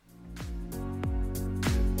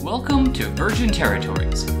Welcome to Virgin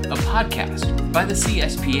Territories, a podcast by the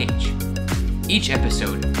CSPH. Each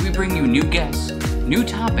episode, we bring you new guests, new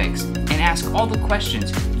topics, and ask all the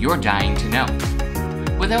questions you're dying to know.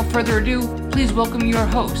 Without further ado, please welcome your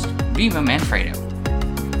host, Viva Manfredo.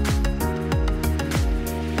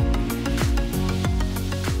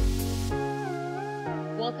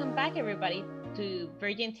 Welcome back, everybody, to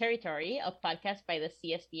Virgin Territory, a podcast by the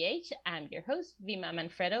CSPH. I'm your host, Vima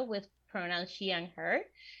Manfredo, with pronouns she and her.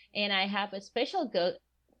 And I have a special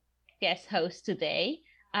guest host today.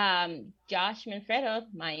 Josh Manfredo,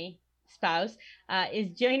 my spouse, is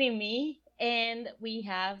joining me. And we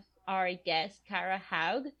have our guest, Kara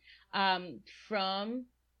Haug, from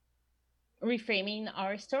Reframing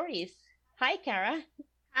Our Stories. Hi, Kara.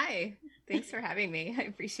 Hi. Thanks for having me. I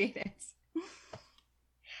appreciate it.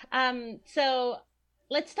 So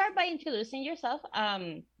let's start by introducing yourself.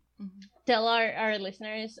 Tell our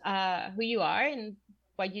listeners who you are and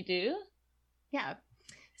what you do. Yeah.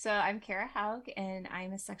 So I'm Kara Haug, and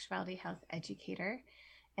I'm a sexuality health educator.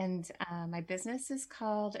 And my business is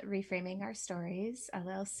called Reframing Our Stories,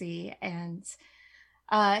 LLC. And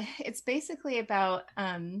it's basically about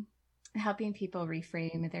helping people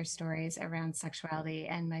reframe their stories around sexuality.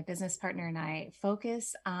 And my business partner and I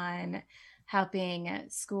focus on helping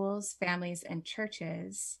schools, families, and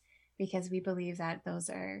churches, because we believe that those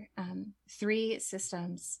are three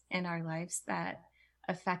systems in our lives that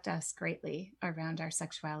affect us greatly around our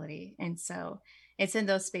sexuality. And so it's in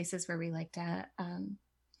those spaces where we like to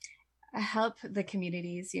help the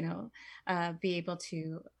communities, be able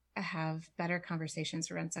to have better conversations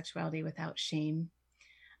around sexuality without shame,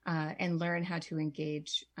 and learn how to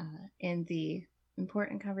engage in the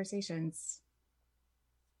important conversations.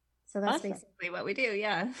 So that's awesome. Basically what we do.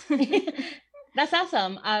 Yeah. That's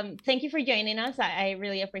awesome. Thank you for joining us. I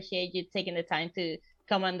really appreciate you taking the time to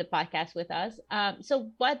come on the podcast with us.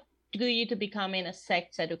 So what drew you to becoming a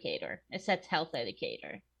sex educator, a sex health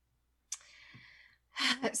educator?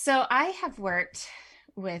 So I have worked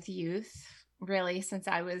with youth really since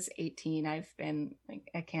I was 18. I've been like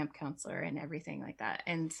a camp counselor and everything like that,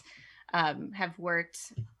 and have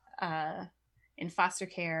worked in foster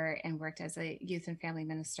care and worked as a youth and family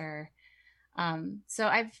minister. So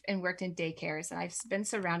I've worked in daycares, and I've been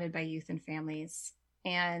surrounded by youth and families.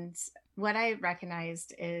 And what I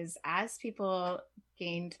recognized is, as people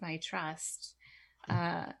gained my trust,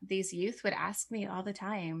 these youth would ask me all the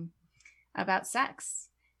time about sex,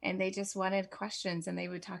 and they just wanted questions, and they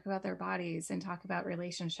would talk about their bodies and talk about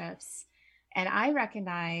relationships. And I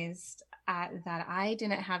recognized that I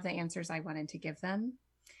didn't have the answers I wanted to give them.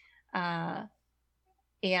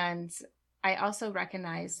 And I also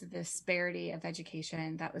recognized the disparity of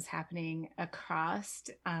education that was happening across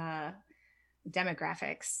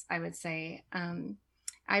demographics, I would say.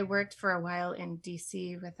 I worked for a while in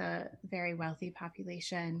DC with a very wealthy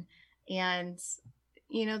population, and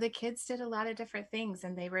the kids did a lot of different things,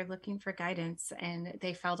 and they were looking for guidance, and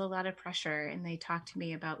they felt a lot of pressure, and they talked to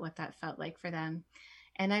me about what that felt like for them.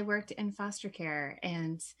 And I worked in foster care,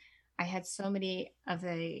 and I had so many of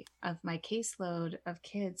my caseload of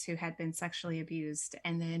kids who had been sexually abused,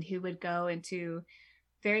 and then who would go into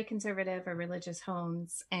very conservative or religious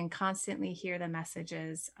homes and constantly hear the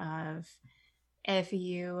messages of, if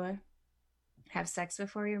you have sex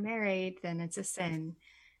before you're married, then it's a sin,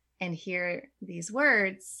 and hear these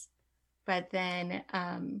words. But then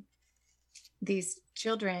these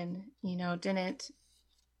children,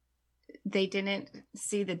 didn't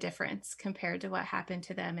see the difference compared to what happened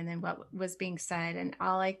to them and then what was being said. And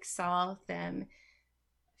all I saw them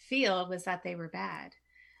feel was that they were bad.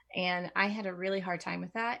 And I had a really hard time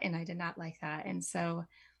with that, and I did not like that. And so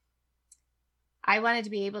I wanted to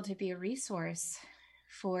be able to be a resource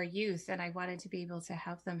for youth, and I wanted to be able to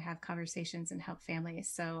help them have conversations and help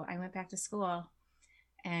families. So I went back to school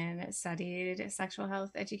and studied sexual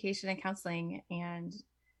health education and counseling, and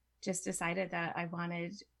just decided that I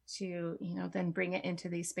wanted to, then bring it into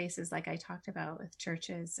these spaces like I talked about with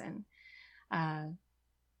churches and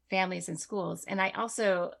families and schools. And I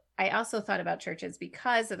also thought about churches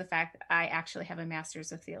because of the fact that I actually have a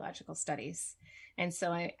master's of theological studies. And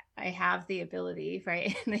so I have the ability,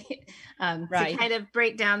 right, to kind of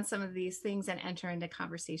break down some of these things and enter into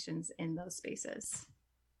conversations in those spaces.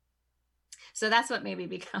 So that's what made me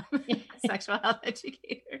become a sexual health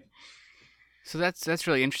educator. So that's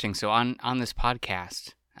really interesting. So on this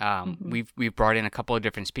podcast, we've brought in a couple of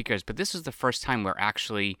different speakers, but this is the first time we're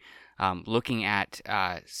actually looking at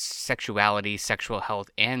sexuality, sexual health,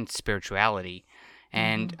 and spirituality.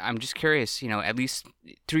 And I'm just curious, at least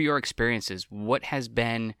through your experiences, what has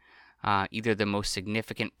been either the most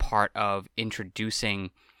significant part of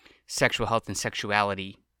introducing sexual health and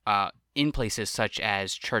sexuality in places such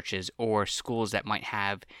as churches or schools that might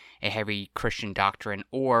have a heavy Christian doctrine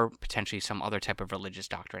or potentially some other type of religious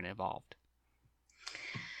doctrine involved?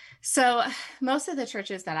 So most of the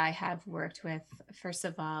churches that I have worked with, first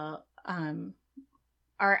of all,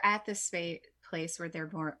 are at this place where they're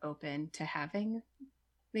more open to having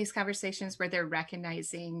these conversations, where they're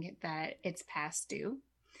recognizing that it's past due.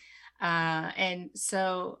 And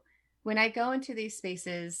so when I go into these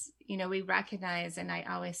spaces, we recognize, and I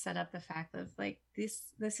always set up the fact of like,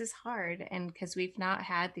 this is hard. And because we've not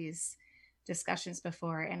had these discussions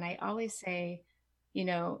before. And I always say,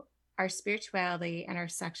 our spirituality and our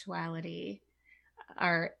sexuality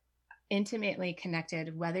are intimately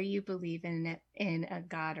connected, whether you believe in a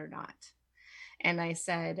God or not. And I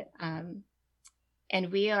said,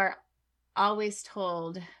 and we are always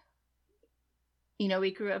told,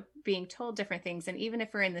 we grew up being told different things. And even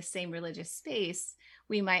if we're in the same religious space,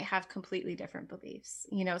 we might have completely different beliefs,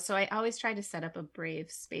 so I always try to set up a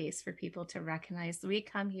brave space for people to recognize that we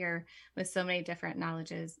come here with so many different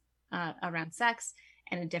knowledges around sex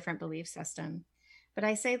and a different belief system. But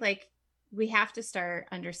I say, like, we have to start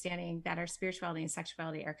understanding that our spirituality and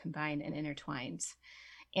sexuality are combined and intertwined.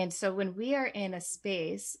 And so when we are in a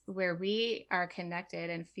space where we are connected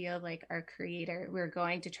and feel like our creator, we're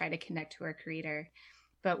going to try to connect to our creator.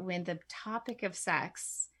 But when the topic of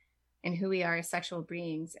sex and who we are as sexual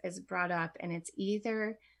beings is brought up, and it's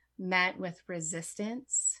either met with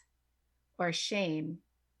resistance or shame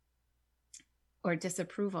or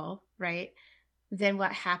disapproval, right? Then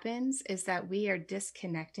what happens is that we are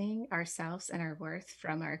disconnecting ourselves and our worth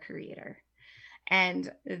from our creator.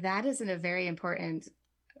 And that is a very important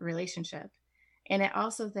relationship. And it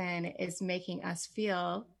also then is making us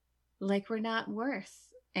feel like we're not worth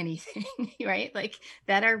anything, right? Like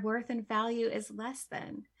that our worth and value is less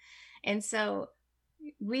than. And so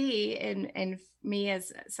we, and me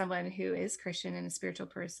as someone who is Christian and a spiritual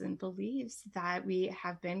person, believes that we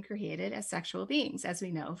have been created as sexual beings, as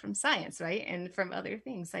we know from science, right? And from other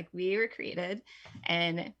things, like we were created,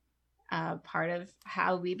 and part of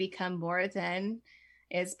how we become more than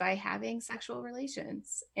is by having sexual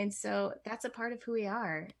relations. And so that's a part of who we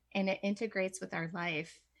are, and it integrates with our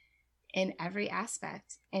life in every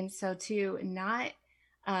aspect. And so to not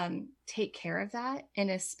take care of that in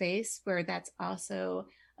a space where that's also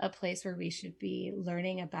a place where we should be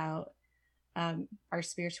learning about our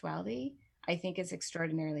spirituality, I think is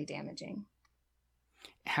extraordinarily damaging.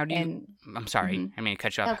 How do you, I'm sorry, Mm-hmm. I mean to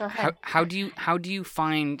cut you off. Go ahead. How do you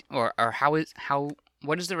find, or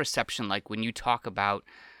what is the reception like when you talk about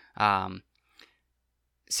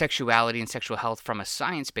sexuality and sexual health from a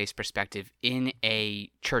science-based perspective in a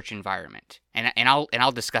church environment? And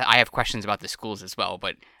I'll discuss. I have questions about the schools as well,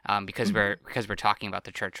 but because we're talking about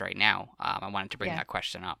the church right now, I wanted to bring that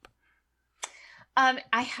question up.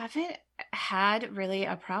 I haven't had really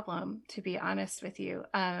a problem, to be honest with you.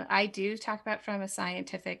 I do talk about from a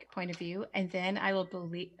scientific point of view, and then I will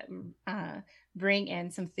bring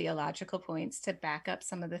in some theological points to back up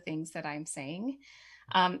some of the things that I'm saying.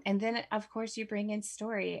 And then, of course, you bring in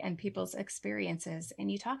story and people's experiences,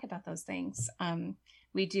 and you talk about those things.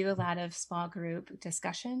 We do a lot of small group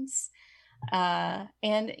discussions. And,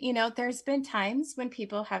 there's been times when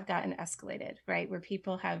people have gotten escalated, right? Where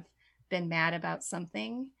people have been mad about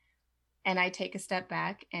something, and I take a step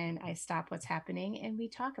back and I stop what's happening and we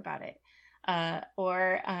talk about it. I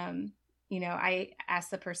ask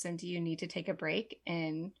the person, do you need to take a break?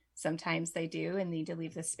 And sometimes they do and need to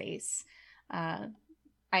leave the space. I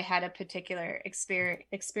had a particular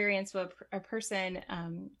experience where a person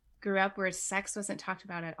grew up where sex wasn't talked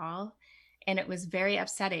about at all. And it was very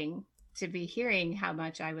upsetting to be hearing how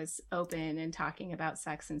much I was open and talking about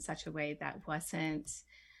sex in such a way that wasn't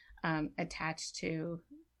attached to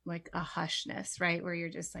like a hushness, right? Where you're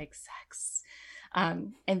just like sex.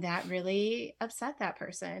 And that really upset that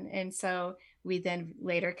person. And so we then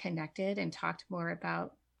later connected and talked more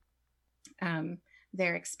about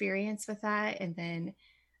their experience with that. And then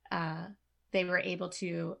they were able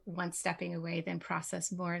to, once stepping away, then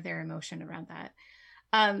process more of their emotion around that.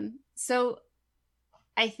 So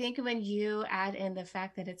I think when you add in the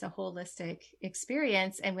fact that it's a holistic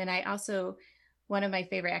experience, and when I also, one of my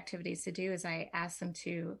favorite activities to do is I ask them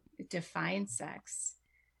to define sex,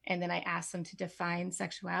 and then I ask them to define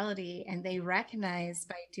sexuality, and they recognize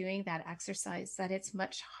by doing that exercise that it's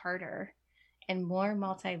much harder and more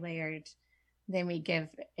multi-layered than we give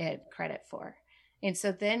it credit for. And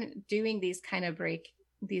so then doing these kind of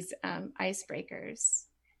icebreakers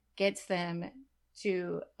gets them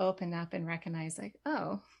to open up and recognize like,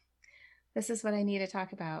 oh, this is what I need to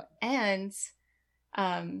talk about. And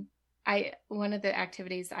one of the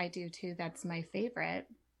activities I do too, that's my favorite,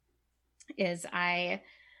 is I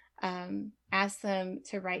ask them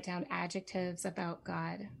to write down adjectives about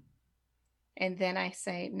God. And then I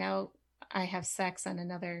say, now I have sex on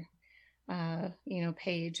another,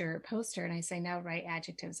 page or poster. And I say, now write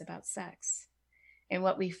adjectives about sex. And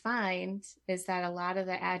what we find is that a lot of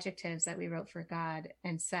the adjectives that we wrote for God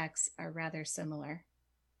and sex are rather similar.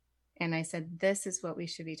 And I said, this is what we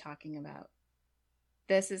should be talking about.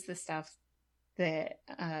 This is the stuff that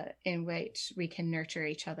in which we can nurture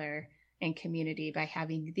each other in community by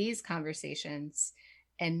having these conversations,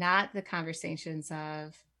 and not the conversations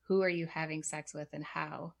of who are you having sex with and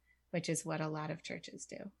how, which is what a lot of churches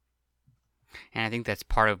do. And I think that's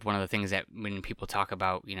part of one of the things that when people talk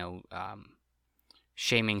about,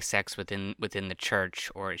 shaming sex within the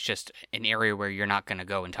church, or it's just an area where you're not going to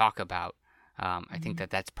go and talk about, I think that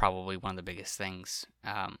that's probably one of the biggest things.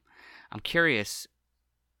 I'm curious,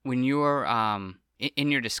 when you're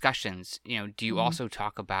in your discussions, do you also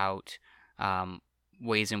talk about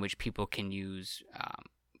ways in which people can use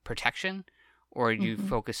protection, or do you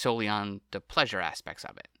focus solely on the pleasure aspects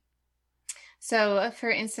of it? So,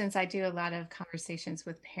 for instance, I do a lot of conversations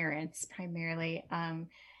with parents primarily.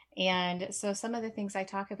 And so some of the things I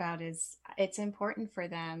talk about is it's important for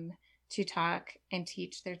them to talk and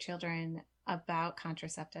teach their children about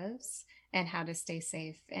contraceptives and how to stay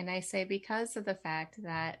safe. And I say, because of the fact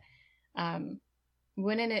that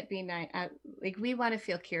wouldn't it be nice? Like, we want to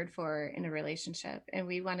feel cared for in a relationship, and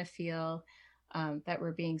we want to feel that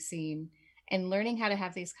we're being seen, and learning how to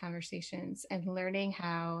have these conversations and learning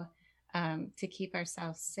how to keep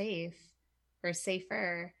ourselves safe or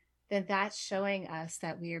safer, then that's showing us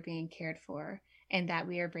that we are being cared for and that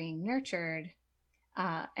we are being nurtured.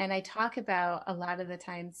 And I talk about a lot of the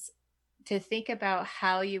times to think about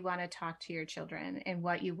how you want to talk to your children and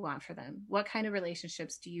what you want for them. What kind of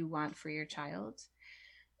relationships do you want for your child?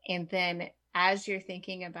 And then as you're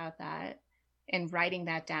thinking about that and writing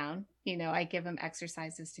that down, I give them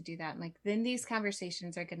exercises to do that. And then these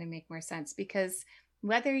conversations are going to make more sense, because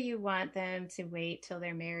whether you want them to wait till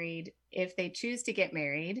they're married, if they choose to get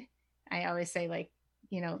married, I always say,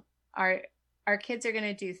 our kids are going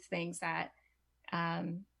to do things that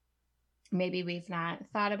maybe we've not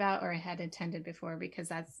thought about or had intended before,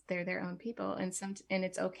 because they're their own people. And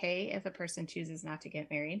it's okay if a person chooses not to get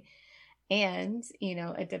married. And,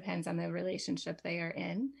 it depends on the relationship they are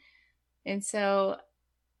in. And so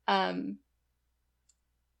I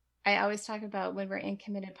always talk about, when we're in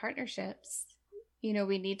committed partnerships,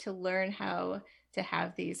 we need to learn how to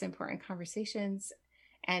have these important conversations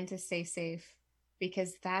and to stay safe,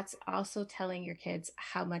 because that's also telling your kids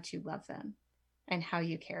how much you love them and how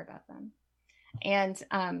you care about them. And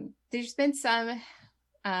there's been some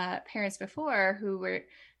parents before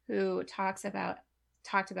who talked about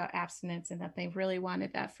abstinence and that they really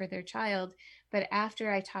wanted that for their child. But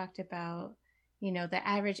after I talked about, the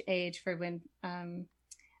average age for when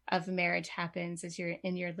of marriage happens is you're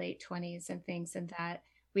in your late 20s and things, and that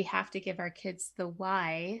we have to give our kids the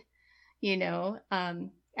why.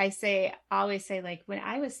 I always say, like, when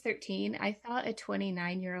I was 13, I thought a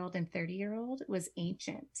 29-year-old and 30-year-old was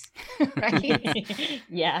ancient, right?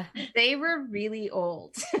 Yeah. They were really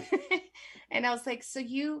old. And I was like, so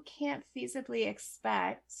you can't feasibly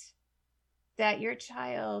expect that your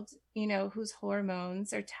child, whose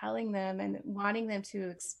hormones are telling them and wanting them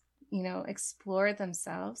to explore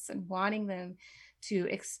themselves and wanting them to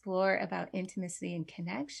explore about intimacy and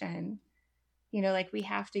connection, we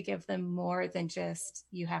have to give them more than just,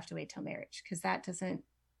 you have to wait till marriage, because that doesn't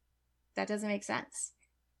make sense.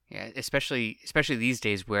 Yeah, especially these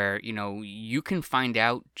days where, you can find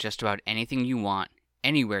out just about anything you want,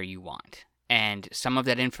 anywhere you want. And some of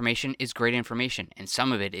that information is great information, and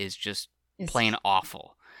some of it is just plain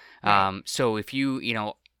awful. Right. So if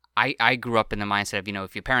I grew up in the mindset of,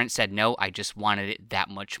 if your parents said no, I just wanted it that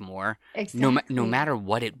much more. Exactly. No matter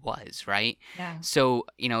what it was, right? Yeah. So,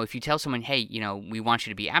 if you tell someone, hey, we want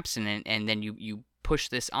you to be abstinent, and then you push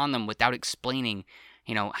this on them without explaining,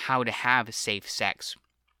 how to have safe sex,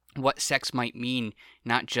 what sex might mean,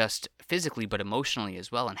 not just physically, but emotionally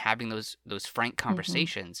as well, and having those frank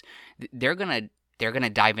conversations, they're gonna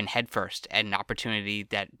dive in headfirst at an opportunity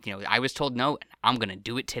that, I was told no, and I'm gonna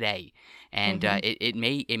do it today, and it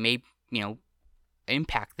may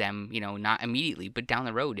impact them, not immediately, but down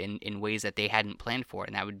the road in ways that they hadn't planned for,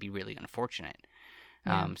 and that would be really unfortunate.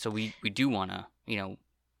 Yeah. So we do want to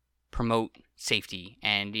promote safety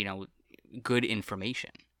and good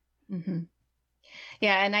information. Mm-hmm.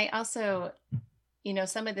 Yeah, and I also,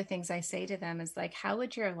 some of the things I say to them is like, how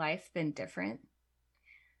would your life been different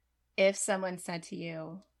if someone said to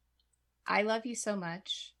you, I love you so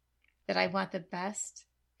much that I want the best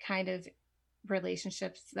kind of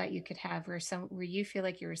relationships that you could have where you feel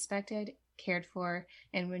like you're respected, cared for,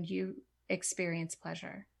 and when you experience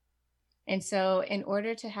pleasure. And so in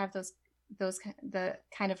order to have the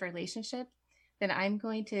kind of relationship, then I'm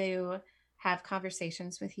going to have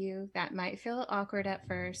conversations with you that might feel awkward at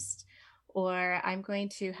first, or I'm going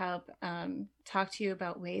to help talk to you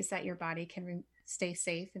about ways that your body can stay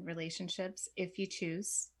safe in relationships if you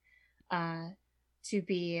choose to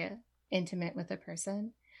be intimate with a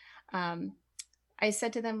person. I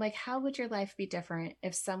said to them, like, how would your life be different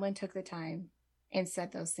if someone took the time and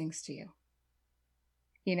said those things to you?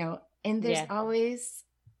 You know, and there's always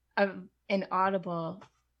an audible,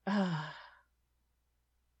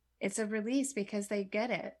 it's a release because they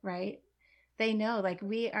get it, right? They know, like,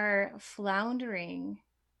 we are floundering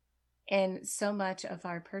in so much of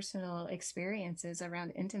our personal experiences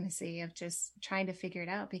around intimacy of just trying to figure it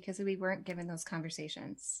out because we weren't given those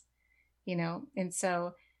conversations, you know? And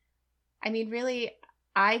so, I mean, really,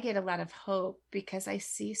 I get a lot of hope because I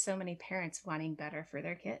see so many parents wanting better for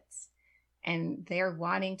their kids, and they're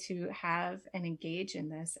wanting to have and engage in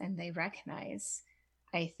this, and they recognize,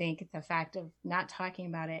 I think, the fact of not talking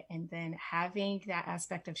about it and then having that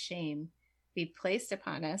aspect of shame be placed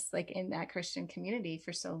upon us, like in that Christian community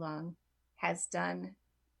for so long, has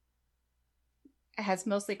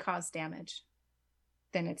mostly caused damage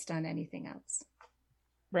than it's done anything else.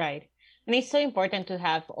 Right. And it's so important to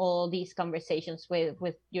have all these conversations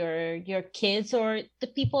with your kids or the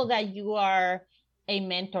people that you are a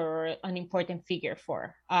mentor or an important figure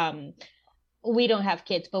for. We don't have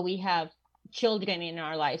kids, but we have children in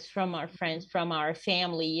our lives, from our friends, from our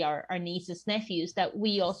family, our nieces, nephews, that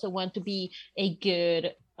we also want to be a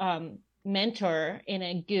good mentor and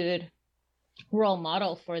a good role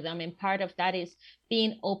model for them. And part of that is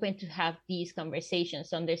being open to have these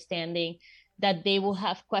conversations, understanding that they will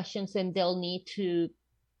have questions and they'll need to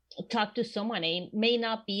talk to someone. It may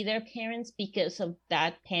not be their parents because of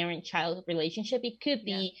that parent-child relationship. It could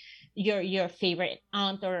be your favorite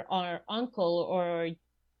aunt or uncle, or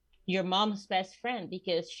your mom's best friend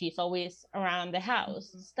because she's always around the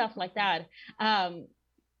house, stuff like that.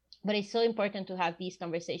 But it's so important to have these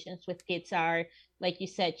conversations with kids, are, like you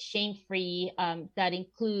said, shame-free, that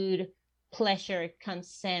include pleasure,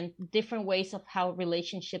 consent, different ways of how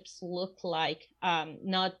relationships look like,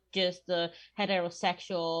 not just the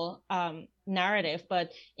heterosexual narrative,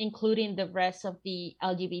 but including the rest of the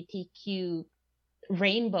LGBTQ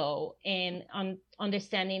rainbow, and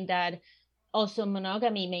understanding that also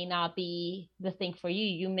monogamy may not be the thing for you.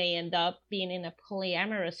 You may end up being in a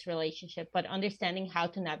polyamorous relationship, but understanding how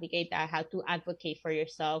to navigate that, how to advocate for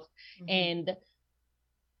yourself, and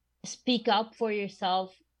speak up for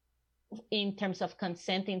yourself in terms of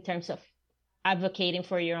consent, in terms of advocating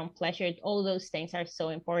for your own pleasure. All those things are so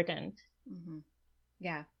important.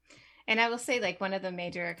 Yeah. And I will say, like, one of the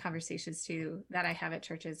major conversations too that I have at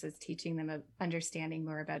churches is teaching them of understanding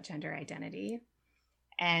more about gender identity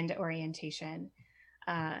and orientation.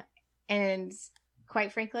 And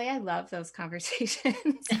quite frankly, I love those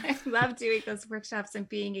conversations. I love doing those workshops and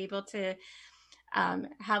being able to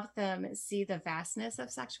help them see the vastness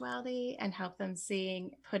of sexuality and help them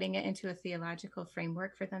putting it into a theological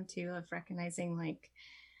framework for them too, of recognizing, like,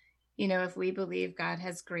 you know, if we believe God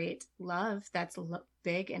has great love that's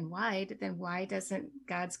big and wide, then why doesn't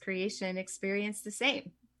God's creation experience the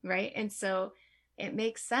same, right? And so it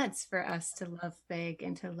makes sense for us to love big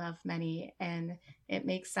and to love many. And it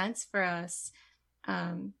makes sense for us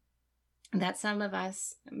that some of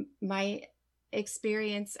us might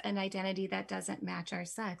experience an identity that doesn't match our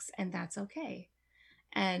sex, and that's okay.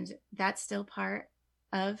 And that's still part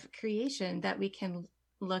of creation that we can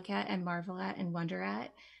look at and marvel at and wonder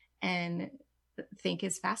at and think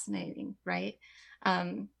is fascinating, right?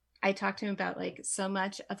 I talked to him about, like, so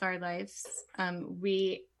much of our lives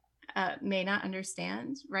we may not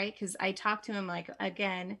understand, right? Because I talked to him, like,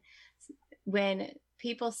 again, when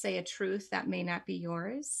people say a truth that may not be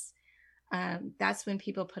yours, that's when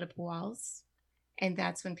people put up walls, and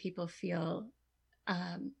that's when people feel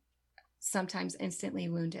sometimes instantly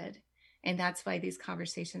wounded. And that's why these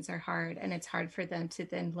conversations are hard, and it's hard for them to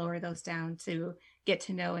then lower those down to get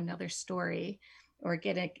to know another story or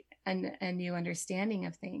get a new understanding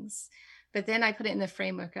of things. But then I put it in the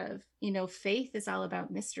framework of, you know, faith is all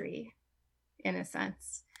about mystery in a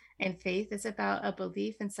sense. And faith is about a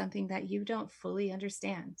belief in something that you don't fully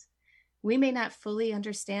understand. We may not fully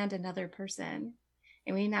understand another person,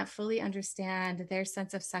 and we may not fully understand their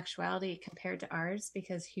sense of sexuality compared to ours,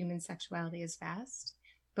 because human sexuality is vast.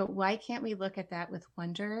 But why can't we look at that with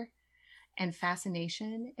wonder and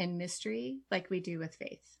fascination and mystery like we do with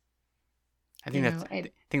faith? I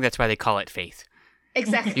think that's why they call it faith.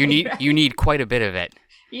 Exactly. You need quite a bit of it.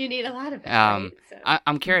 You need a lot of it, right? So,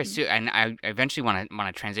 I'm curious too, and I eventually want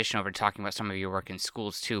to transition over to talking about some of your work in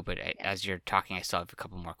schools too. But as you're talking, I still have a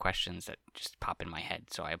couple more questions that just pop in my head,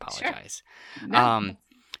 so I apologize. Sure. No.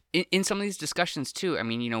 In some of these discussions too, I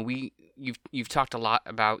mean, you've talked a lot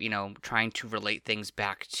about trying to relate things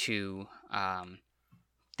back to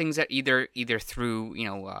things that either through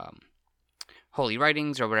holy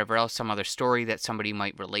writings or whatever else, some other story that somebody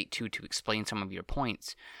might relate to explain some of your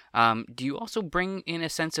points. Do you also bring in a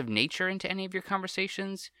sense of nature into any of your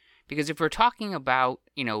conversations? Because if we're talking about,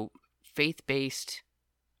 faith-based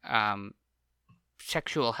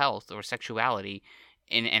sexual health or sexuality,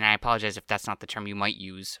 and I apologize if that's not the term you might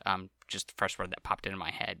use, just the first word that popped into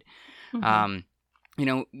my head.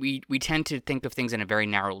 We tend to think of things in a very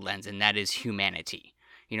narrow lens, and that is humanity.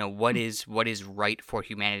 What is right for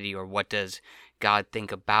humanity, or what does God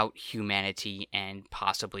think about humanity and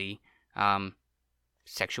possibly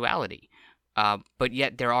sexuality? But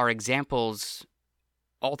yet there are examples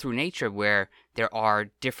all through nature where there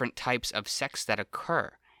are different types of sex that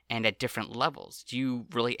occur and at different levels. Do you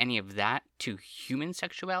relate any of that to human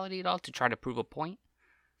sexuality at all to try to prove a point?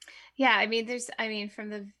 Yeah, I mean,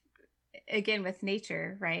 again, with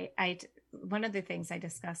nature, right? One of the things I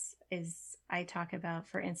discuss is I talk about,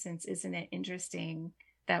 for instance, isn't it interesting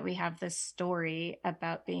that we have this story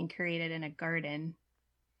about being created in a garden?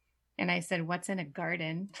 And I said, what's in a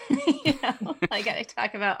garden? Like I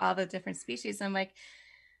talk about all the different species. I'm like,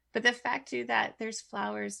 but the fact too that there's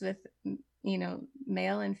flowers with,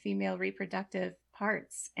 male and female reproductive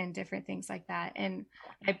parts and different things like that. And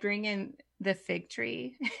I bring in the fig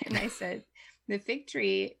tree and I said, the fig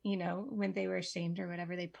tree, when they were ashamed or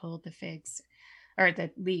whatever, they pulled the figs or the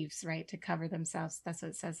leaves, right, to cover themselves. That's what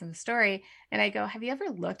it says in the story. And I go, have you ever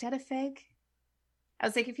looked at a fig? I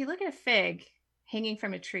was like, if you look at a fig hanging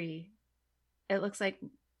from a tree, it looks like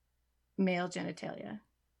male genitalia.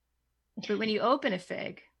 But when you open a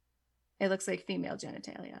fig, it looks like female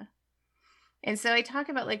genitalia. And so I talk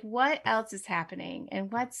about like what else is happening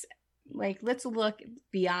and what's like, let's look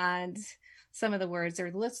beyond some of the words,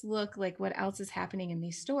 or let's look like what else is happening in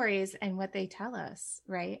these stories and what they tell us,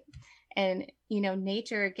 right? And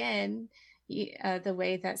nature, again, the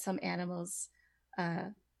way that some animals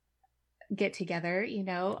get together,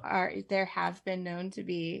 there have been known to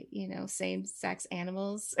be same-sex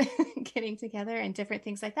animals getting together and different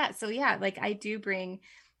things like that. So yeah, like I do bring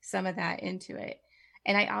some of that into it.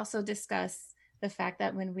 And I also discuss the fact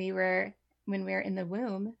that when we're in the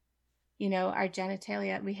womb, our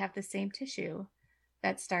genitalia, we have the same tissue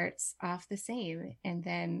that starts off the same. And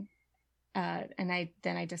then,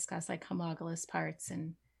 I discuss like homologous parts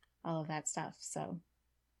and all of that stuff. So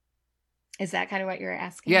is that kind of what you're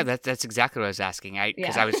asking? Yeah, that's exactly what I was asking.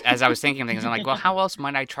 As I was thinking of things, I'm like, well, how else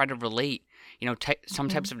might I try to relate, some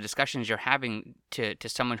types of discussions you're having to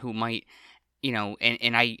someone who might,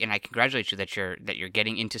 and I congratulate you that you're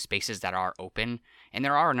getting into spaces that are open, and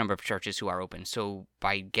there are a number of churches who are open. So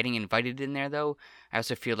by getting invited in there, though, I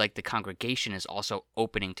also feel like the congregation is also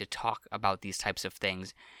opening to talk about these types of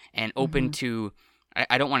things and open to.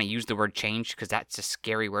 I don't want to use the word change because that's a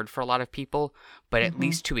scary word for a lot of people, but at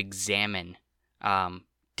least to examine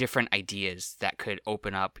different ideas that could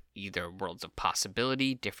open up either worlds of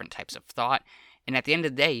possibility, different types of thought, and at the end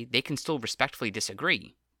of the day, they can still respectfully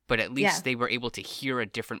disagree. But at least they were able to hear a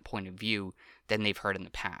different point of view than they've heard in the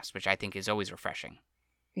past, which I think is always refreshing.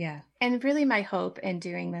 Yeah. And really my hope in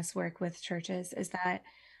doing this work with churches is that,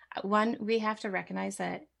 one, we have to recognize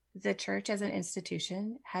that the church as an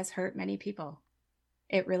institution has hurt many people.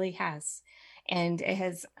 It really has. And it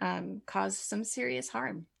has caused some serious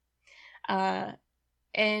harm. And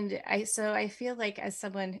I feel like as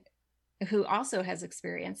someone who also has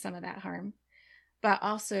experienced some of that harm, but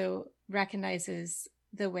also recognizes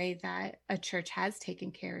the way that a church has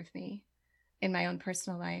taken care of me in my own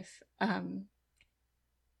personal life.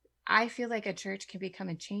 I feel like a church can become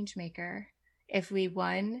a change maker if we,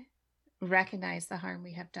 one, recognize the harm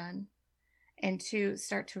we have done, and two,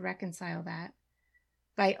 start to reconcile that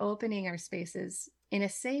by opening our spaces in a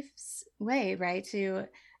safe way, right?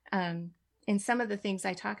 And some of the things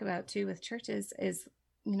I talk about too with churches is,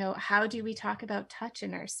 how do we talk about touch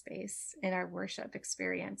in our space, in our worship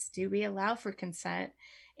experience? Do we allow for consent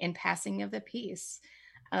in passing of the peace?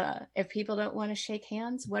 If people don't want to shake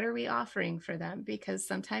hands, what are we offering for them? Because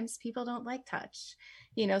sometimes people don't like touch,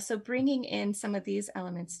 so bringing in some of these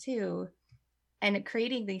elements too, and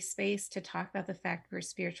creating the space to talk about the fact we're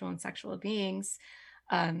spiritual and sexual beings,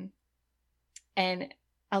 and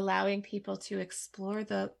allowing people to explore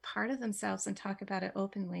the part of themselves and talk about it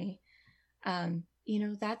openly.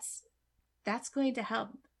 That's going to help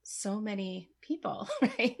so many people,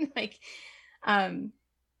 right? Like,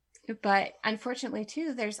 but unfortunately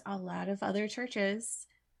too, there's a lot of other churches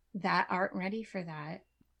that aren't ready for that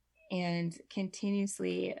and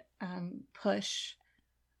continuously push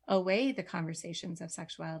away the conversations of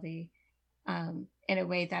sexuality in a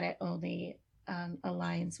way that it only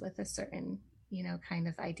aligns with a certain, kind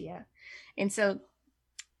of idea. And so,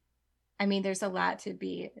 I mean, there's a lot to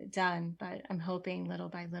be done, but I'm hoping little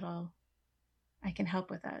by little I can help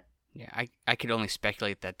with that. Yeah, I could only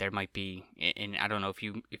speculate that there might be, and I don't know if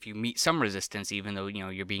you meet some resistance, even though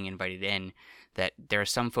you're being invited in, that there are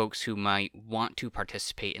some folks who might want to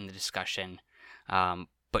participate in the discussion,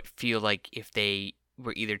 but feel like if they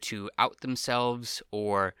were either to out themselves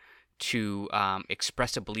or to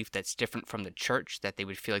express a belief that's different from the church, that they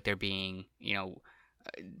would feel like they're being,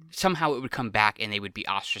 somehow it would come back and they would be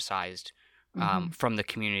ostracized from the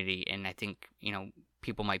community. And I think,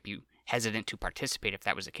 people might be hesitant to participate if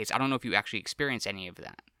that was the case. I don't know if you actually experienced any of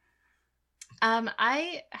that.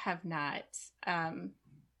 I have not.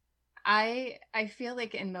 I feel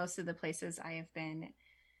like in most of the places I have been,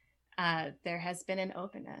 there has been an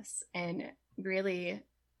openness, and really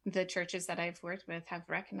the churches that I've worked with have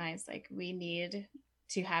recognized like we need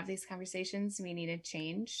to have these conversations. We need to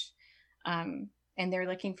change. And they're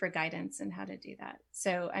looking for guidance in how to do that.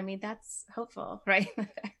 So, I mean, that's hopeful, right? The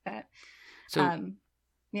fact that,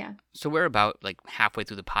 yeah. So we're about like halfway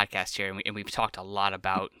through the podcast here, and we've talked a lot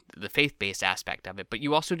about the faith-based aspect of it, but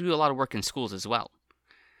you also do a lot of work in schools as well.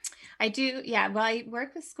 I do. Yeah. Well, I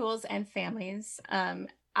work with schools and families.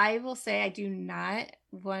 I will say I do not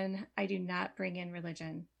bring in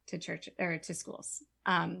religion to church or to schools.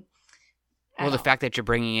 Well, the fact that you're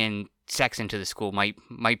bringing in sex into the school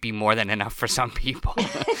might be more than enough for some people.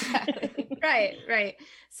 Right.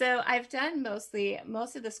 So I've done most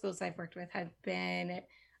of the schools I've worked with have been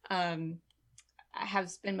mostly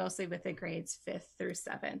with the grades 5th through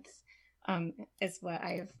 7th, is what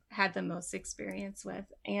I've had the most experience with.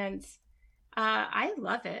 And I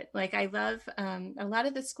love it. Like I love a lot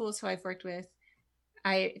of the schools who I've worked with.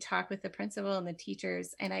 I talk with the principal and the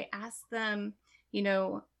teachers, and I ask them,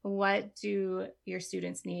 what do your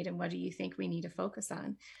students need and what do you think we need to focus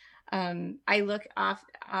on? I look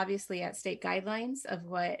obviously at state guidelines of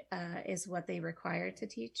what they require to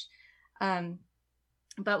teach.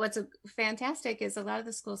 But what's fantastic is a lot of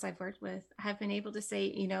the schools I've worked with have been able to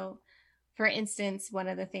say, for instance, one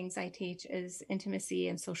of the things I teach is intimacy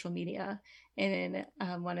and social media in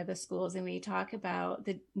one of the schools. And we talk about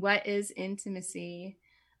what is intimacy,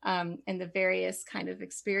 and the various kind of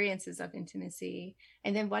experiences of intimacy.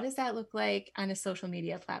 And then what does that look like on a social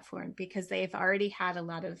media platform? Because they've already had a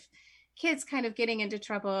lot of kids kind of getting into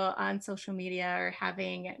trouble on social media or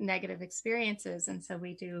having negative experiences. And so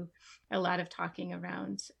we do a lot of talking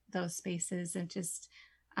around those spaces and just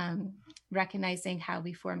recognizing how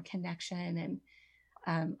we form connection,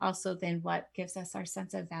 and also then what gives us our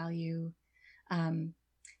sense of value.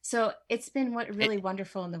 So it's been really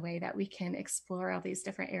wonderful in the way that we can explore all these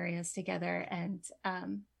different areas together. And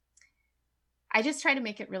I just try to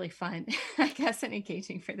make it really fun, I guess, and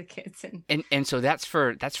engaging for the kids. And so that's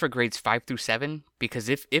for grades 5 through 7, because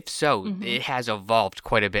if so, it has evolved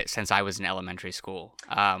quite a bit since I was in elementary school.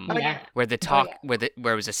 Where the talk, where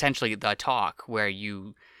it was essentially the talk, where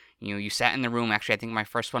you sat in the room. Actually, I think my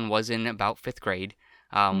first one was in about 5th grade.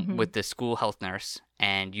 With the school health nurse,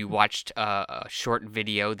 and you watched a short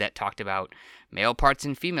video that talked about male parts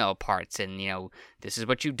and female parts, and this is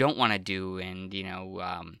what you don't want to do, and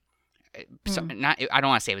I don't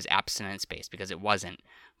want to say it was abstinence based, because it wasn't,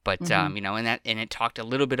 but and it talked a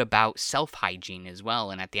little bit about self hygiene as well.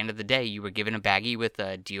 And at the end of the day, you were given a baggie with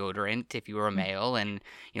a deodorant if you were a male, and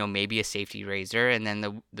maybe a safety razor, and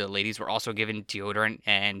then the ladies were also given deodorant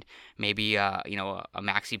and maybe a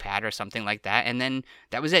maxi pad or something like that, and then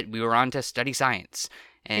that was it. We were on to study science.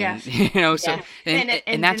 And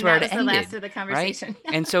and that's where it ended, the last of the conversation.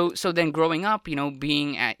 Right? And so then growing up,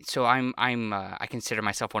 being at, so I consider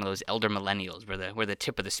myself one of those elder millennials. We're the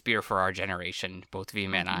tip of the spear for our generation, both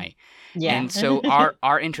Vima and I. Yeah. And so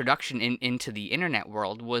our introduction into the internet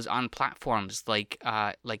world was on platforms like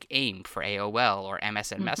AIM for AOL or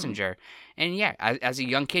MSN Messenger. And yeah, as a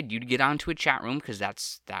young kid, you'd get onto a chat room because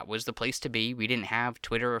that was the place to be. We didn't have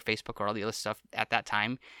Twitter or Facebook or all the other stuff at that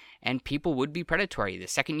time. And people would be predatory. The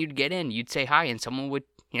second you'd get in, you'd say hi, and someone would,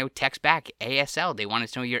 text back ASL. They wanted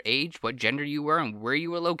to know your age, what gender you were, and where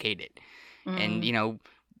you were located. And,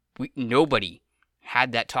 nobody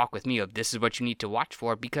had that talk with me of this is what you need to watch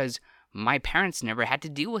for, because my parents never had to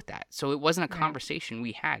deal with that. So it wasn't a conversation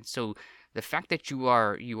we had. So the fact that you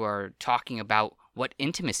are talking about what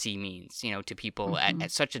intimacy means, to people Mm-hmm.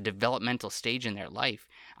 at such a developmental stage in their life,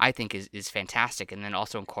 I think is fantastic. And then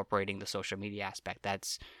also incorporating the social media aspect.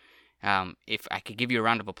 That's if I could give you a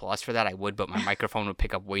round of applause for that, I would, but my microphone would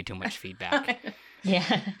pick up way too much feedback.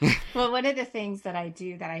 Yeah. Well, one of the things that I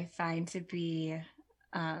do that I find to be,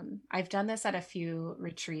 I've done this at a few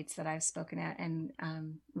retreats that I've spoken at, and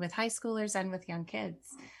with high schoolers and with young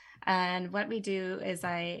kids. And what we do is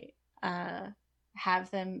I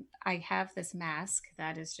have this mask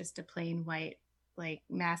that is just a plain white, like,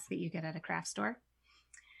 mask that you get at a craft store.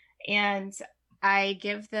 And I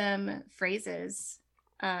give them phrases.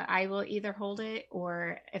 I will either hold it,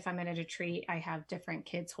 or if I'm in a retreat, I have different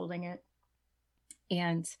kids holding it.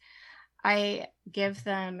 And I give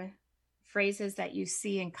them phrases that you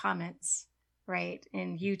see in comments, right,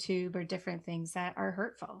 in YouTube or different things that are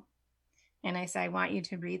hurtful. And I say, I want you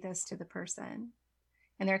to read this to the person.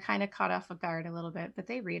 And they're kind of caught off guard a little bit, but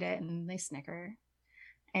they read it and they snicker.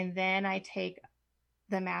 And then I take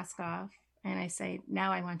the mask off and I say,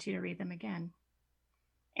 now I want you to read them again.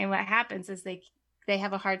 And what happens is they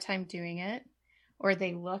have a hard time doing it, or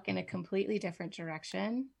they look in a completely different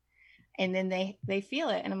direction. And then they feel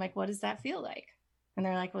it. And I'm like, what does that feel like? And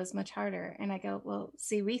they're like, well, it's much harder. And I go, well,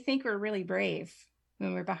 see, we think we're really brave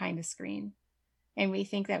when we're behind a screen. And we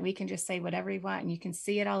think that we can just say whatever we want, and you can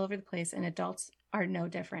see it all over the place. And adults are no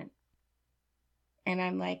different. And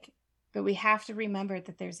I'm like, but we have to remember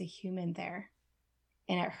that there's a human there,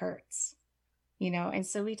 and it hurts, And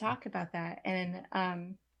so we talk about that. And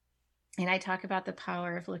I talk about the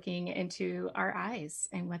power of looking into our eyes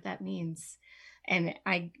and what that means. And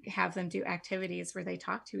I have them do activities where they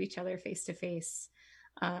talk to each other face to face.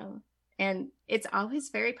 And it's always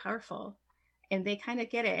very powerful, and they kind of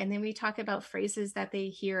get it. And then we talk about phrases that they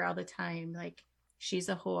hear all the time, like she's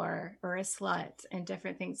a whore or a slut and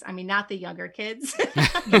different things. I mean, not the younger kids.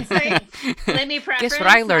 Like, let me preference. Guess what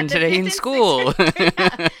I learned today in school?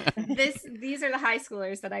 These are the high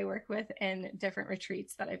schoolers that I work with in different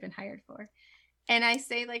retreats that I've been hired for. And I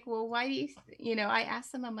say, like, well, why do you, I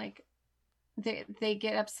ask them, I'm like, they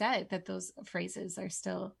get upset that those phrases are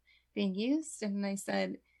still being used. And I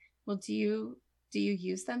said, well, do you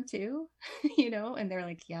use them too? And they're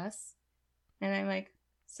like, yes. And I'm like,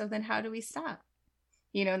 so then how do we stop?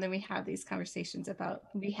 And then we have these conversations about,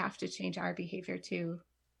 we have to change our behavior too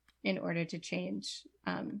in order to change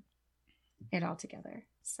it all together.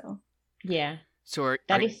 So yeah. So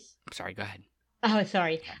sorry, go ahead. Oh,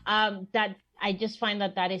 sorry. That I just find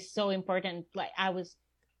that is so important. Like, I was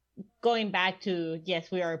going back to,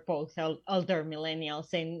 yes, we are both older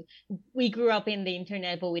millennials, and we grew up in the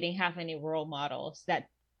internet, but we didn't have any role models that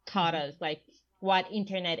taught us like what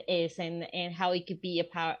internet is and how it could be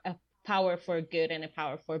a power for good and a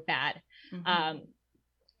power for bad.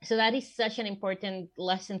 So that is such an important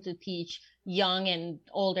lesson to teach young and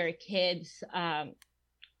older kids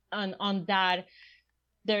on that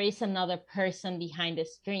there is another person behind the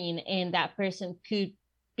screen, and that person could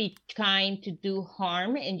be trying to do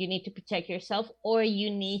harm, and you need to protect yourself, or you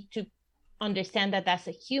need to understand that that's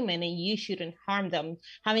a human and you shouldn't harm them.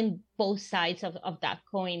 Having both sides of that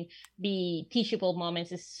coin be teachable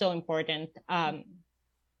moments is so important.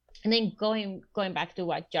 And then going back to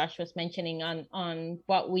what Josh was mentioning on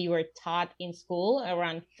what we were taught in school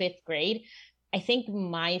around 5th grade, I think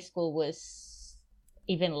my school was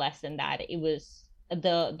even less than that. It was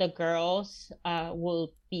the girls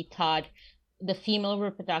will be taught the female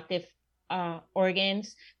reproductive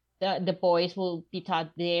organs. The boys will be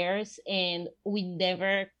taught theirs, and we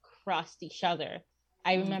never crossed each other.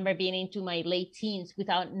 I remember being into my late teens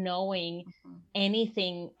without knowing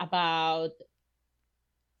anything about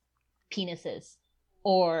penises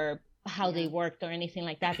or how they worked or anything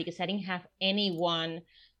like that, because I didn't have anyone.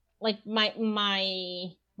 Like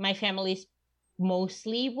my family's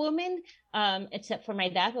mostly women, except for my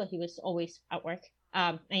dad, but he was always at work.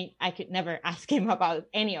 I could never ask him about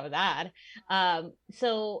any of that.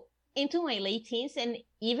 So into my late teens, and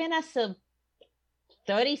even as a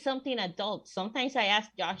 30-something adult, sometimes I ask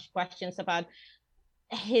Josh questions about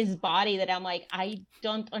his body that I'm like, I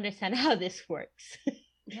don't understand how this works.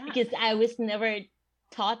 Because I was never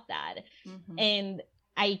taught that. And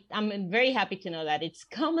I'm very happy to know that it's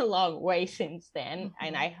come a long way since then.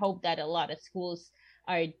 And I hope that a lot of schools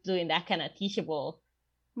are doing that kind of teachable.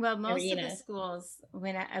 Well, most of the schools,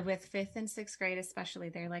 with 5th and 6th grade especially,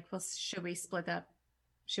 they're like, well, should we split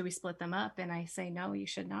them up? And I say, no, you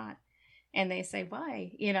should not. And they say,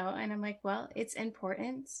 why? And I'm like, well, it's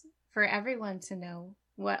important for everyone to know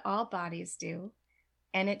what all bodies do,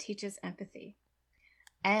 and it teaches empathy.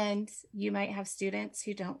 And you might have students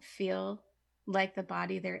who don't feel like the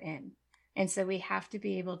body they're in. And so we have to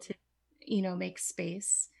be able to make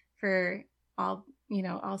space for all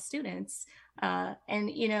students.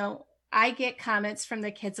 And I get comments from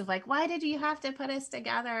the kids of like, why did you have to put us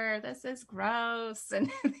together? This is gross,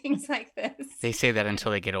 and things like this. They say that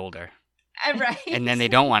until they get older. Right. And then they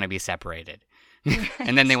don't want to be separated. Right.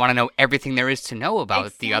 And then they want to know everything there is to know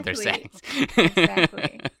about the other sex.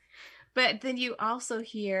 Exactly. But then you also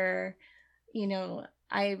hear,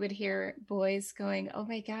 I would hear boys going, oh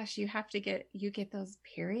my gosh, you get those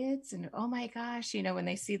periods. And oh my gosh, when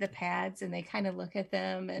they see the pads and they kind of look at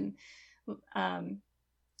them and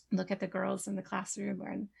look at the girls in the classroom.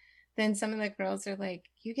 And then some of the girls are like,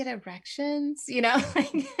 you get erections,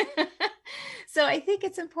 So I think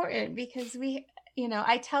it's important because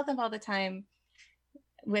I tell them all the time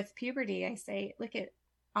with puberty, I say, look,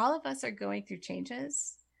 all of us are going through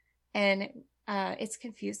changes and it's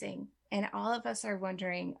confusing. And all of us are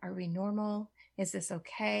wondering, are we normal? Is this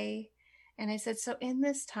okay? And I said, so in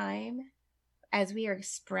this time, as we are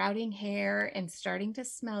sprouting hair and starting to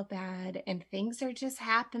smell bad and things are just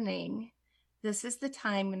happening, this is the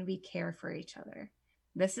time when we care for each other.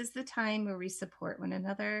 This is the time where we support one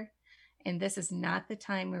another. And this is not the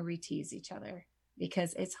time where we tease each other,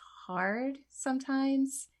 because it's hard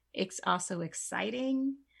sometimes. It's also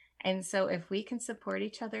exciting. And so if we can support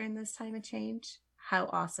each other in this time of change, how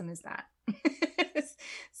awesome is that?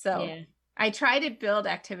 So yeah. I try to build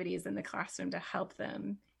activities in the classroom to help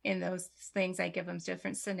them in those things. I give them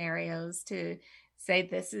different scenarios to say,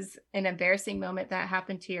 this is an embarrassing moment that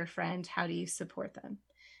happened to your friend. How do you support them?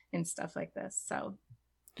 And stuff like this. So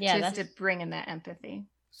yeah, just to bring in that empathy.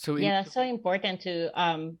 So that's so important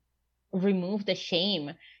to remove the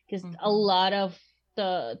shame, because a lot of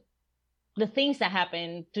the things that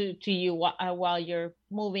happen to you while you're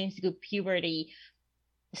moving through puberty,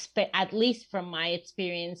 at least from my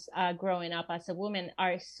experience growing up as a woman,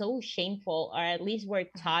 are so shameful, or at least we're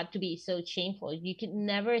taught to be so shameful. You can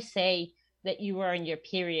never say that you were on your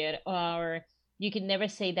period, or you can never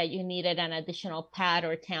say that you needed an additional pad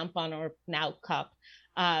or tampon or now cup.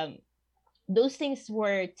 Those things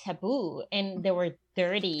were taboo and they were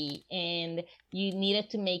dirty, and you needed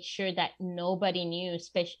to make sure that nobody knew,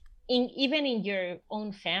 especially even in your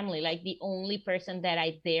own family. Like, the only person that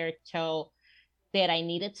I dared tell that I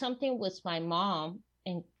needed something was my mom,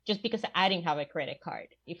 and just because I didn't have a credit card.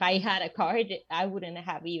 If I had a card, I wouldn't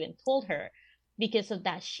have even told her, because of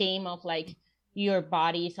that shame of like, your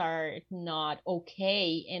bodies are not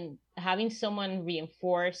okay, and having someone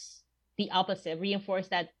reinforce the opposite, reinforce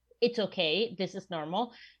that it's okay, this is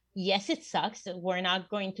normal. Yes, it sucks. We're not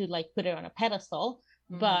going to like put it on a pedestal,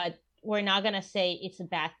 but we're not going to say it's a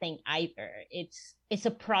bad thing either. It's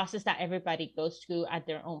a process that everybody goes through at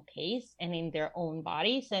their own pace and in their own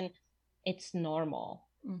bodies, and it's normal.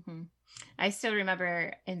 I still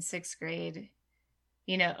remember in 6th grade,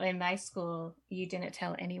 in my school, you didn't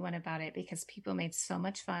tell anyone about it because people made so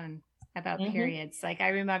much fun about periods. Like, I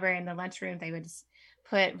remember in the lunchroom, they would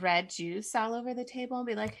put red juice all over the table and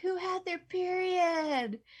be like, who had their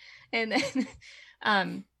period? And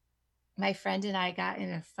then my friend and I got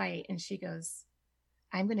in a fight, and she goes,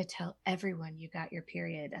 I'm going to tell everyone you got your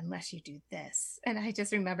period unless you do this. And I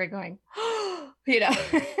just remember going, oh,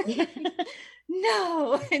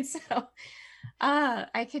 no. And so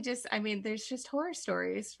there's just horror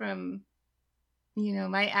stories from,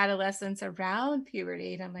 my adolescence around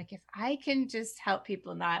puberty. And I'm like, if I can just help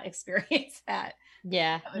people not experience that,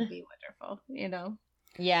 that would be wonderful,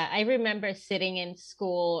 Yeah, I remember sitting in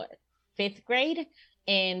school, 5th grade,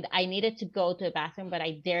 and I needed to go to the bathroom, but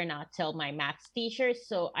I dare not tell my maths teacher.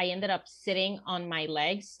 So I ended up sitting on my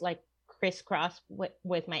legs, like crisscross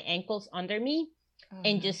with my ankles under me,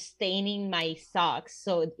 and just staining my socks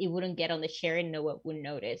so it wouldn't get on the chair and no one would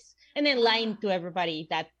notice. And then lying to everybody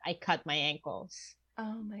that I cut my ankles.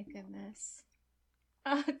 Oh my goodness.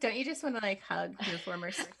 Don't you just want to like hug your former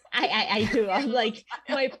sister? I do. I'm like,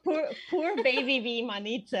 my poor baby Vima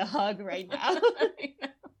needs a hug right now.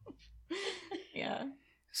 Yeah.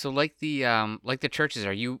 So like the churches,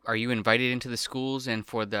 are you invited into the schools, and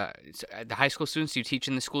for the high school students, do you teach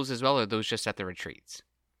in the schools as well, or are those just at the retreats?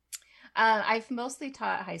 I've mostly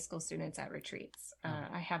taught high school students at retreats.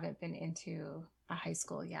 I haven't been into a high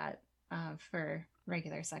school yet for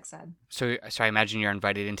regular sex ed. So I imagine you're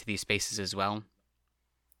invited into these spaces as well.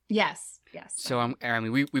 Yes. So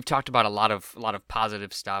we've talked about a lot of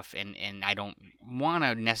positive stuff, and I don't want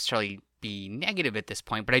to necessarily be negative at this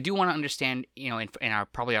point, but I do want to understand, and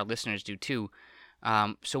probably our listeners do too.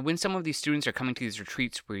 So when some of these students are coming to these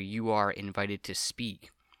retreats where you are invited to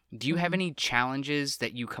speak, do you have any challenges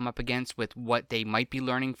that you come up against with what they might be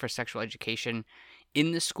learning for sexual education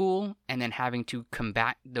in the school and then having to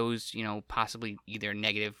combat those, possibly either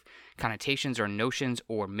negative connotations or notions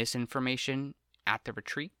or misinformation at the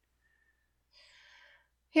retreat?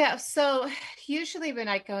 Yeah, so usually when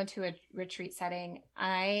I go into a retreat setting,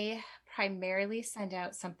 I primarily send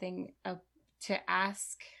out something to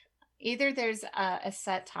ask. Either there's a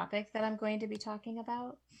set topic that I'm going to be talking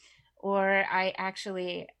about, or I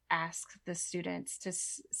actually ask the students to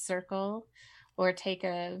circle or take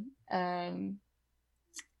a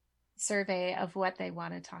survey of what they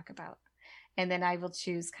want to talk about. And then I will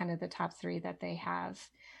choose kind of the top 3 that they have.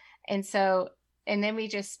 And then we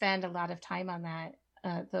just spend a lot of time on that.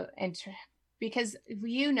 Because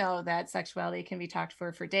that sexuality can be talked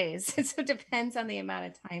for days. So it depends on the amount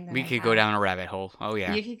of time that we could go down a rabbit hole. Oh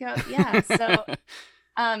yeah. You could go. Yeah. So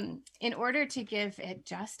in order to give it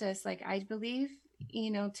justice, like I believe,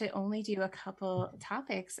 to only do a couple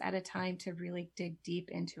topics at a time to really dig deep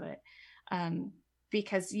into it.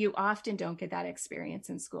 Because you often don't get that experience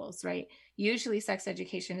in schools, right? Usually sex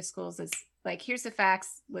education in schools is like, here's the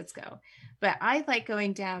facts, let's go. But I like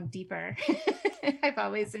going down deeper. I've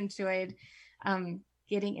always enjoyed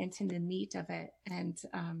getting into the meat of it and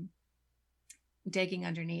digging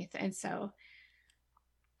underneath. And so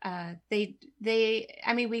we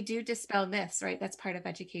do dispel myths, right? That's part of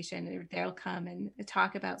education. They'll come and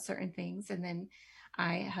talk about certain things, and then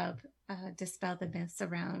I help dispel the myths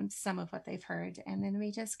around some of what they've heard. And then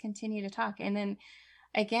we just continue to talk. And then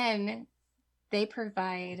again, they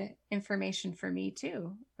provide information for me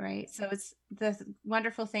too, right? So it's the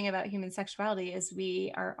wonderful thing about human sexuality is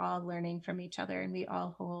we are all learning from each other, and we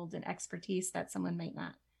all hold an expertise that someone might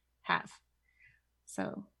not have.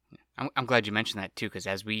 So I'm glad you mentioned that too, because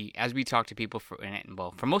as we talk to people for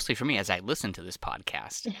mostly for me, as I listen to this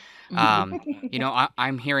podcast,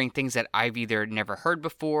 I'm hearing things that I've either never heard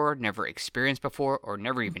before, never experienced before, or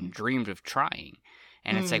never even dreamed of trying.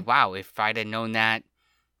 And it's like, wow, if I'd have known that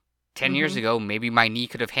 10 years ago, maybe my knee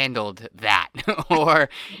could have handled that. Or,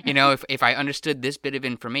 if I understood this bit of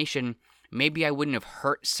information, maybe I wouldn't have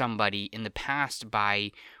hurt somebody in the past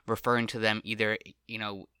by referring to them either,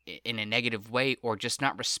 in a negative way, or just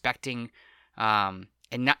not respecting, and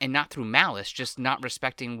not through malice, just not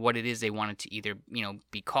respecting what it is they wanted to either,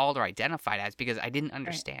 be called or identified as, because I didn't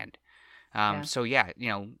understand. Right. So yeah,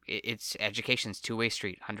 it's education's two-way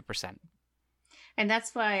street, 100%. And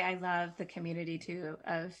that's why I love the community too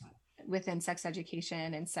of within sex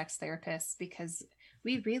education and sex therapists, because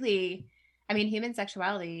we really, human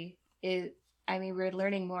sexuality is, we're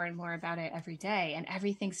learning more and more about it every day, and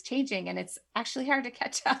everything's changing, and it's actually hard to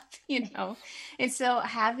catch up, And so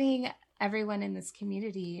having everyone in this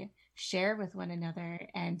community share with one another,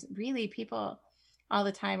 and really people all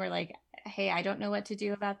the time are like, hey, I don't know what to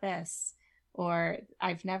do about this, or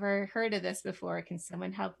I've never heard of this before. Can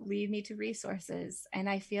someone help lead me to resources? And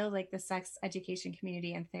I feel like the sex education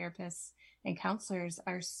community and therapists and counselors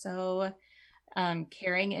are so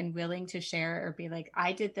caring and willing to share, or be like,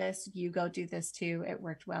 I did this, you go do this too. It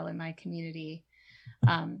worked well in my community.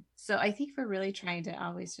 So I think we're really trying to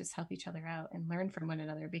always just help each other out and learn from one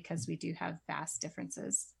another, because we do have vast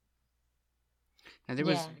differences. Now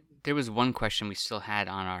there was one question we still had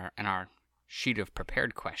on our sheet of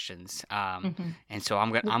prepared questions, and so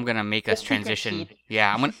I'm gonna make us transition.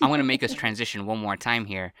 Yeah, I'm gonna make us transition one more time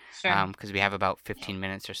here, because we have about 15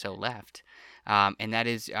 minutes or so left, and that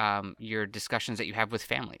is your discussions that you have with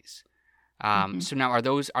families. So now, are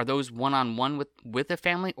those one-on-one with a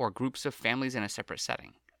family, or groups of families in a separate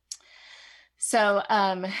setting? So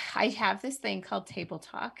I have this thing called Table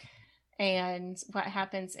Talk, and what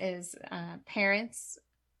happens is parents.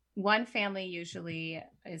 One family usually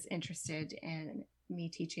is interested in me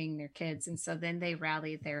teaching their kids. And so then they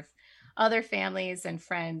rally their other families and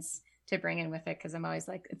friends to bring in with it, because I'm always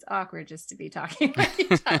like, it's awkward just to be talking about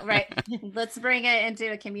each other, right? Let's bring it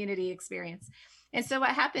into a community experience. And so what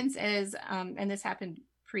happens is, and this happened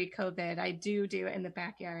pre-COVID, I do it in the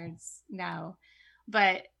backyards now,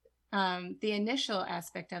 but the initial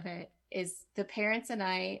aspect of it is the parents and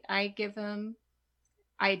I give them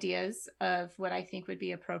ideas of what I think would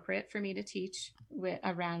be appropriate for me to teach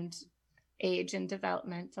around age and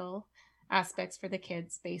developmental aspects for the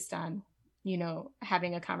kids, based on,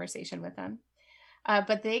 having a conversation with them.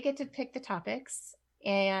 But they get to pick the topics.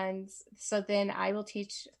 And so then I will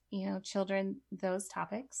teach, children those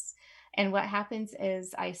topics. And what happens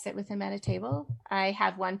is I sit with them at a table. I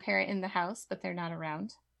have one parent in the house, but they're not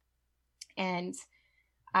around. And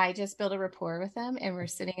I just build a rapport with them, and we're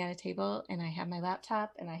sitting at a table, and I have my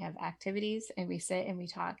laptop and I have activities, and we sit and we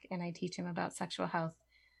talk, and I teach them about sexual health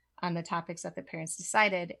on the topics that the parents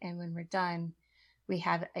decided. And when we're done, we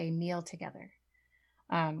have a meal together.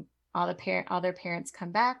 all their parents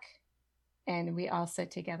come back, and we all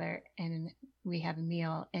sit together and we have a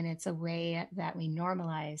meal, and it's a way that we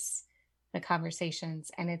normalize the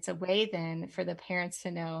conversations, and it's a way then for the parents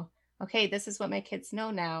to know, okay, this is what my kids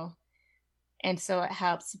know now. And so it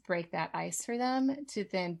helps break that ice for them to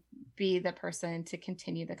then be the person to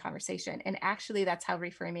continue the conversation. And actually, that's how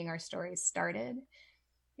Reframing Our Stories started,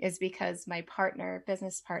 is because my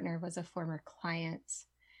business partner, was a former client,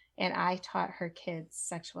 and I taught her kids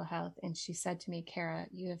sexual health. And she said to me, Kara,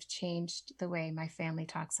 you have changed the way my family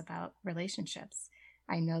talks about relationships.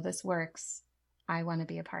 I know this works. I want to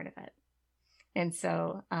be a part of it. And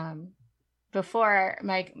so before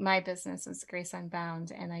my business was Grace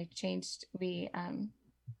Unbound, and I changed,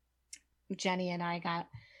 Jenny and I got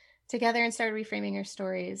together and started Reframing Our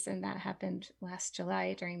Stories, and that happened last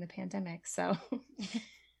July during the pandemic. So,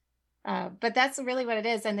 but that's really what it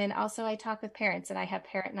is. And then also I talk with parents, and I have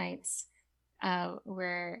parent nights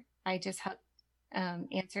where I just help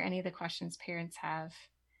answer any of the questions parents have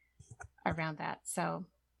around that. So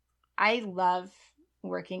I love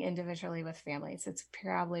working individually with families. It's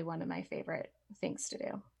probably one of my favorite things to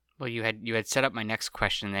do. Well, you had set up my next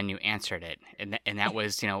question, and then you answered it, and that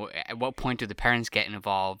was, at what point do the parents get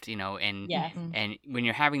involved, and when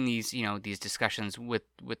you're having these, these discussions with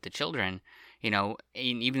the children, and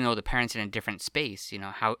even though the parents in a different space,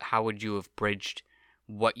 how would you have bridged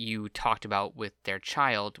what you talked about with their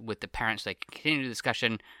child with the parents, like continue the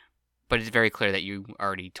discussion? But it's very clear that you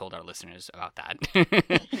already told our listeners about that.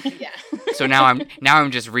 Yeah. So now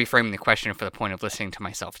I'm just reframing the question for the point of listening to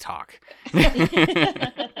myself talk. But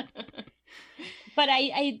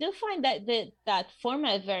I do find that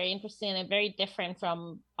format very interesting and very different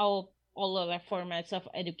from all other formats of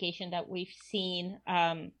education that we've seen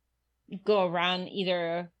go around,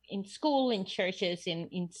 either in school, in churches,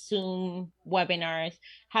 in Zoom webinars.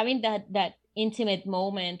 Having that intimate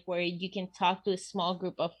moment where you can talk to a small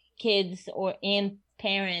group of kids and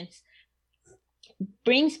parents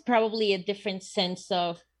brings probably a different sense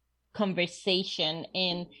of conversation,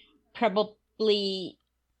 and probably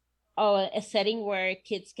a setting where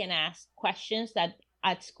kids can ask questions that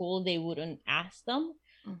at school they wouldn't ask them.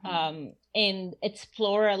 Mm-hmm. And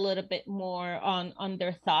explore a little bit more on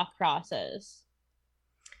their thought process.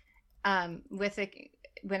 When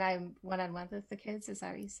I'm one-on-one with the kids, is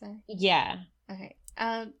that what you say? Yeah. Okay.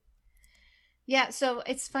 Yeah, so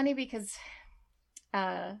it's funny because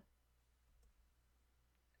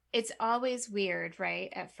it's always weird,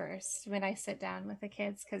 right, at first when I sit down with the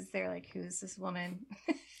kids, because they're like, who's this woman?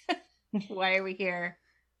 Why are we here?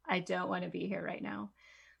 I don't want to be here right now.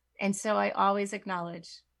 And so I always acknowledge,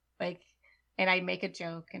 and I make a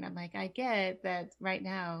joke, and I'm like, I get that right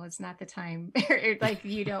now is not the time, or like,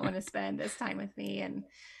 you don't want to spend this time with me. And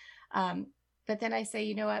but then I say,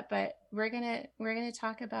 you know what, but we're gonna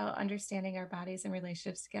talk about understanding our bodies and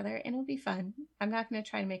relationships together, and it'll be fun. I'm not gonna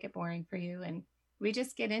try to make it boring for you. And we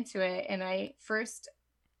just get into it. And I first,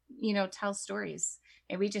 tell stories,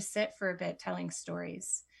 and we just sit for a bit telling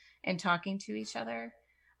stories and talking to each other.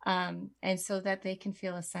 And so that they can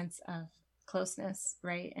feel a sense of closeness,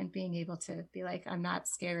 right? And being able to be like, I'm not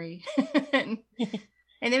scary. and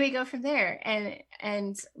then we go from there.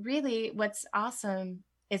 And really what's awesome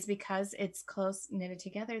is because it's close knitted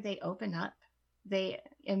together, they open up. They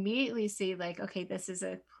immediately see like, okay, this is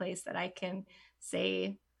a place that I can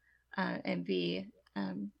say and be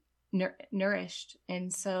nourished.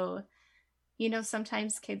 And so,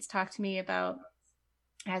 sometimes kids talk to me about,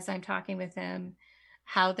 as I'm talking with them,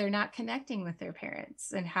 how they're not connecting with their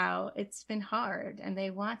parents and how it's been hard, and they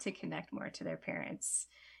want to connect more to their parents,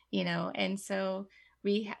 and so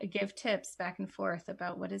we give tips back and forth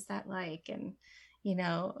about what is that like. And,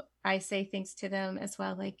 I say things to them as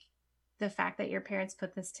well, like the fact that your parents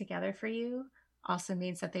put this together for you also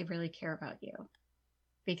means that they really care about you,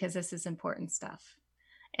 because this is important stuff.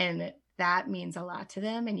 And that means a lot to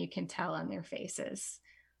them. And you can tell on their faces,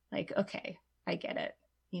 like, okay, I get it.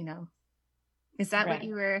 Is that right? What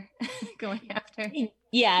you were going after?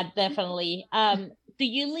 Yeah, definitely. Do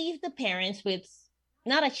you leave the parents with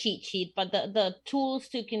not a cheat sheet, but the tools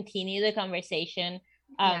to continue the conversation?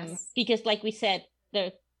 Yes. Because like we said,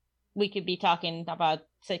 we could be talking about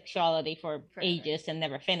sexuality for ages and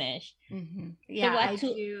never finish. Mm-hmm. Yeah,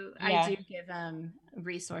 so I do give them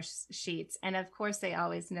resource sheets. And of course, they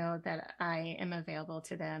always know that I am available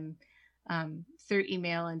to them through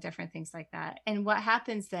email and different things like that. And what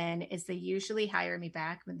happens then is they usually hire me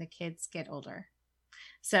back when the kids get older.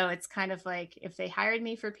 So it's kind of like, if they hired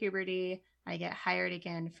me for puberty, I get hired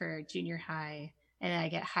again for junior high, and I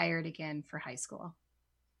get hired again for high school,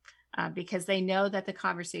 because they know that the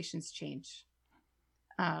conversations change.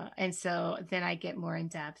 And so then I get more in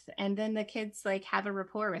depth, and then the kids like have a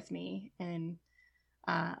rapport with me and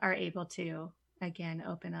are able to, again,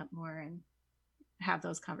 open up more and have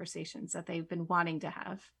those conversations that they've been wanting to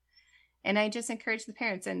have. And I just encourage the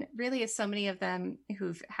parents, and really so many of them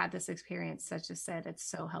who've had this experience, such as said, it's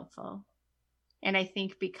so helpful. And I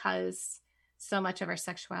think because so much of our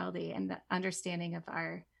sexuality and the understanding of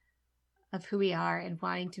who we are and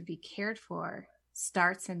wanting to be cared for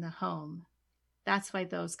starts in the home, that's why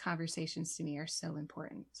those conversations to me are so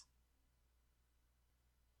important.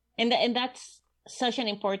 And that's such an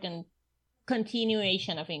important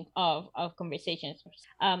continuation of conversations.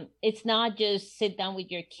 It's not just sit down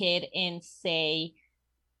with your kid and say,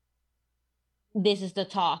 this is the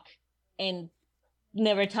talk, and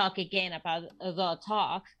never talk again about the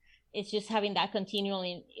talk. It's just having that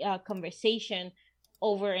continual conversation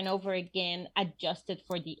over and over again, adjusted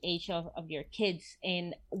for the age of your kids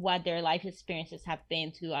and what their life experiences have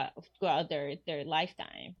been throughout their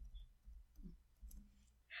lifetime.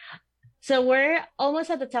 So we're almost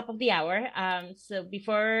at the top of the hour. So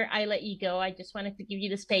before I let you go, I just wanted to give you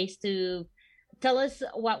the space to tell us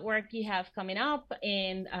what work you have coming up,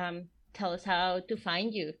 and tell us how to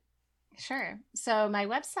find you. Sure. So my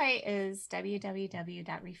website is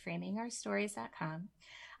www.reframingourstories.com.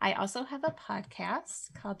 I also have a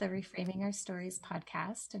podcast called the Reframing Our Stories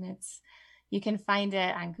podcast, and you can find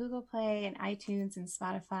it on Google Play and iTunes and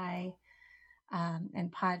Spotify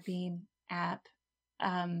and Podbean app.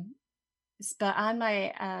 But on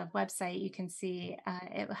my website, you can see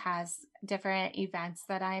it has different events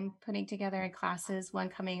that I'm putting together in classes. One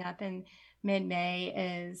coming up in mid-May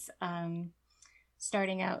is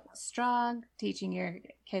starting out strong, teaching your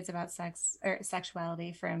kids about sex or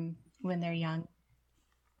sexuality from when they're young,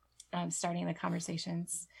 starting the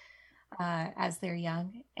conversations as they're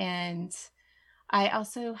young. And I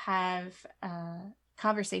also have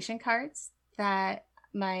conversation cards that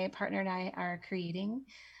my partner and I are creating.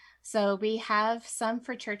 So we have some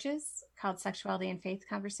for churches called Sexuality and Faith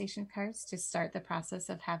conversation cards to start the process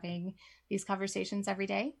of having these conversations every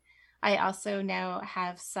day. I also now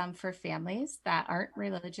have some for families that aren't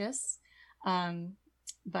religious,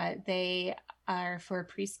 but they are for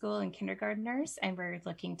preschool and kindergartners, and we're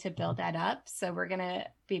looking to build that up. So we're going to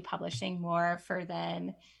be publishing more for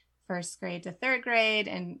then first grade to third grade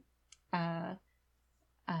and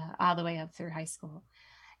all the way up through high school.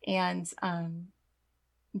 And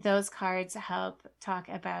those cards help talk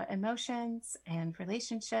about emotions and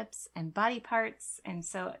relationships and body parts. And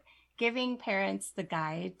so giving parents the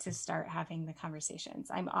guide to start having the conversations.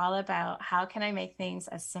 I'm all about how can I make things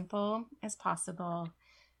as simple as possible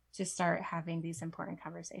to start having these important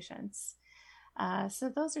conversations. So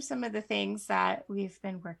those are some of the things that we've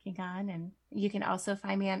been working on. And you can also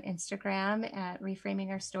find me on Instagram at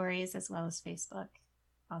Reframing Our Stories, as well as Facebook,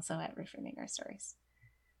 also at Reframing Our Stories.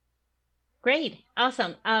 Great.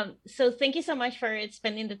 Awesome. So thank you so much for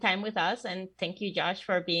spending the time with us. And thank you, Josh,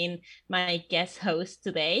 for being my guest host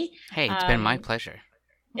today. Hey, it's been my pleasure.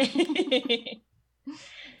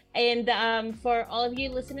 And for all of you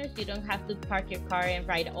listeners, you don't have to park your car and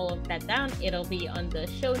write all of that down. It'll be on the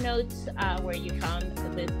show notes where you found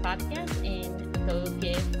this podcast. And go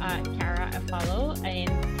give Kara a follow and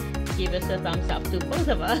give us a thumbs up to both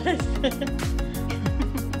of us.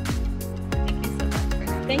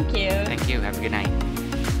 Thank you. Thank you. Have a good night.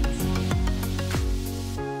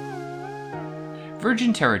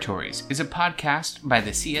 Virgin Territories is a podcast by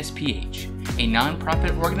the CSPH, a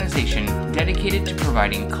nonprofit organization dedicated to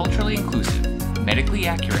providing culturally inclusive, medically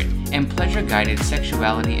accurate, and pleasure-guided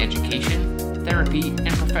sexuality education, therapy,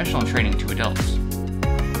 and professional training to adults.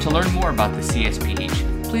 To learn more about the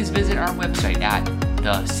CSPH, please visit our website at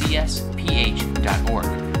thecsph.org.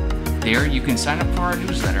 There, you can sign up for our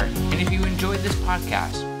newsletter, and if you enjoyed this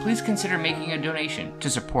podcast, please consider making a donation to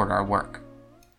support our work.